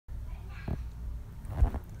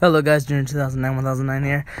Hello guys, June 1009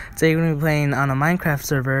 here. Today we're going to be playing on a Minecraft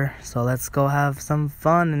server, so let's go have some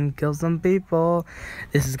fun and kill some people.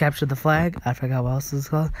 This is Capture the Flag. I forgot what else it's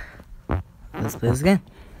called. Let's play this game.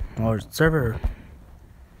 Or server.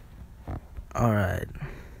 Alright.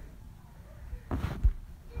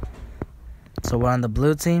 So we're on the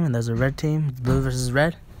blue team and there's a red team. It's blue versus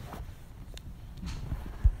red.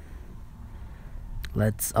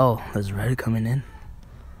 There's red coming in.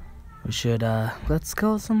 We should, let's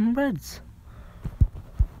kill some reds.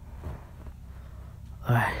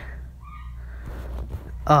 Alright.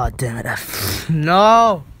 Oh, damn it.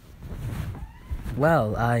 No!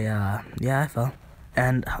 Well, yeah, I fell.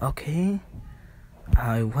 And, okay.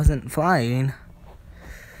 I wasn't flying.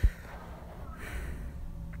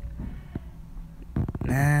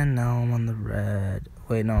 And now I'm on the red.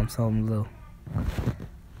 Wait, no, I'm still on blue.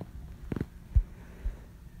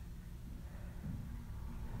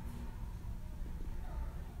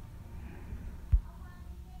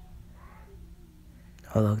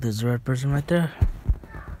 Oh, look, there's a red person right there.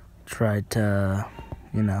 Tried to,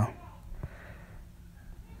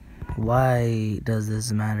 why does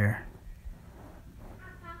this matter?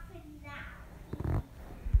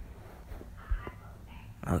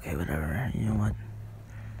 Okay, whatever. You know what?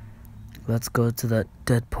 Let's go to the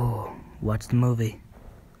Deadpool. Watch the movie.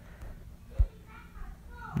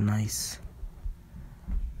 Nice.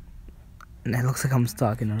 And it looks like I'm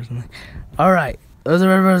stalking or something. Alright, there's a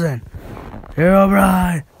red person.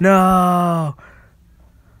 Herobrine! No!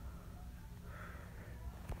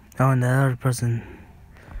 Oh, and the other person.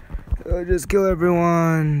 Oh, just kill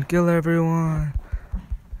everyone! Kill everyone!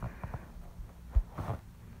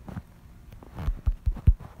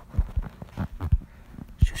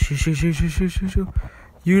 Shoot.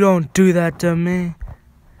 You don't do that to me.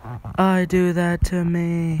 I do that to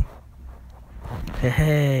me.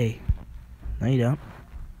 Hey. No, you don't.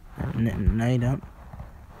 No, you don't.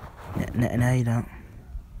 No, you don't.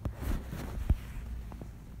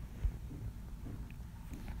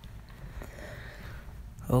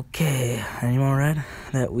 Okay, any more red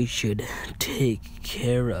that we should take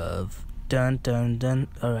care of? Dun dun dun.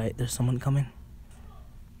 Alright, there's someone coming.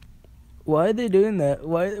 Why are they doing that?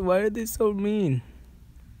 Why are they so mean?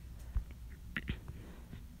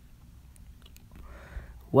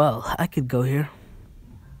 Well, I could go here.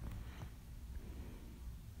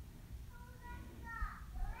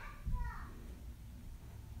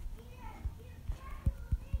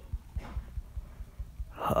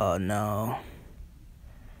 Oh no.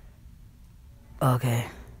 Okay.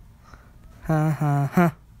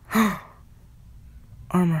 Armor.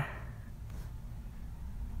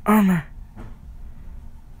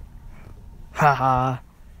 Haha.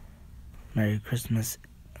 Merry Christmas.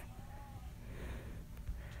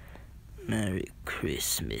 Merry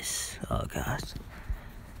Christmas. Oh gosh.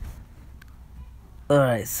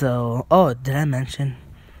 Alright, so did I mention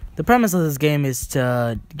the premise of this game is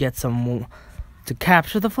to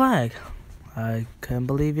capture the flag. I can't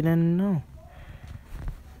believe you didn't know.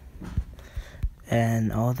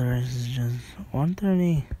 And all there is just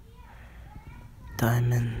 130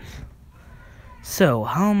 diamonds. So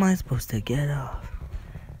how am I supposed to get off?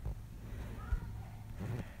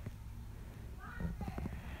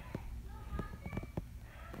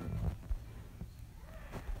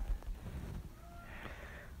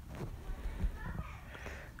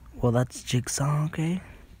 Well, that's Jigsaw, okay?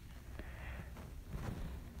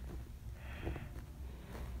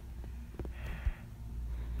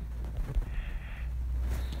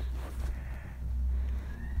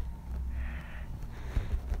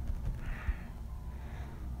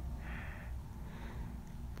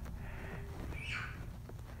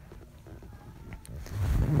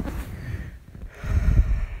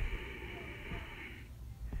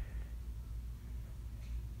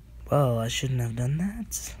 Well, I shouldn't have done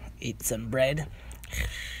that. Eat some bread.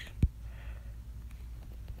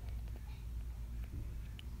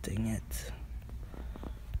 Dang it.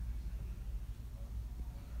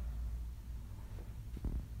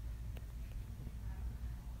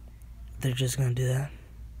 They're just gonna do that.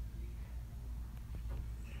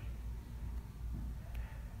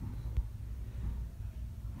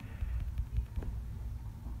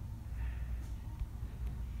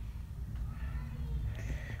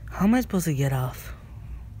 How am I supposed to get off?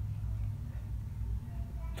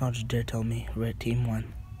 Don't you dare tell me red team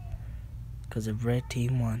won. Because if red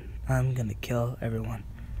team won, I'm gonna kill everyone.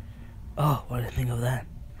 Oh, what did I think of that?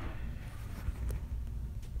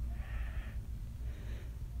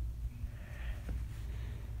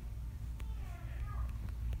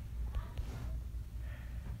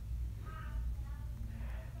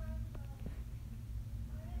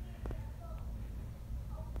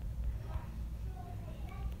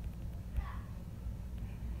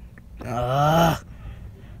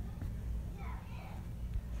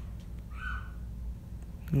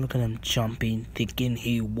 Look at him jumping, thinking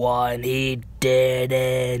he won. He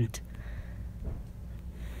didn't.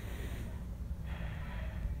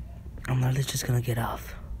 I'm literally just gonna get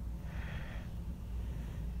off.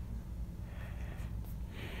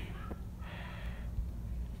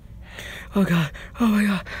 Oh god, oh my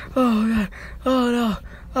god, oh my god, oh no,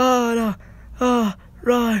 oh no, oh,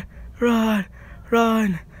 run, run,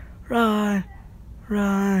 run, run,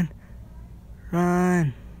 run,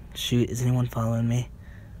 run. Shoot, is anyone following me?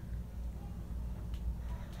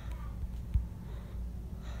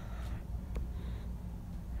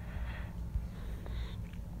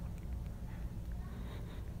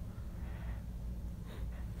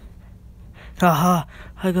 Haha,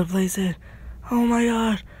 I could place it. Oh my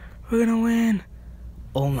gosh, we're gonna win.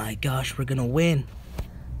 Oh my gosh, we're gonna win.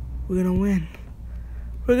 We're gonna win.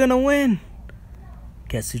 We're gonna win.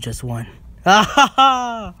 Guess who just won?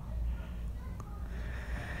 Ah!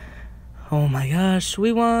 Oh my gosh,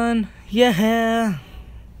 we won. Yeah.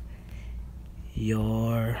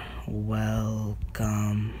 You're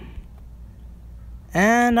welcome.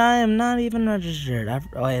 And I am not even registered.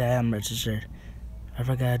 Wait, I am registered. I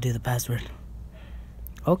forgot to do the password.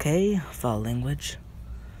 Okay, foul language.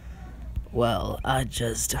 Well, I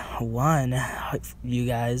just won. You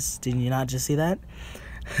guys, did you not just see that?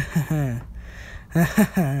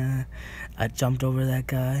 I jumped over that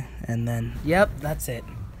guy and then, yep, that's it.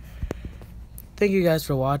 Thank you guys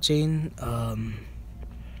for watching.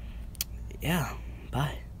 Yeah,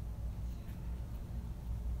 bye.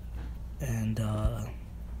 And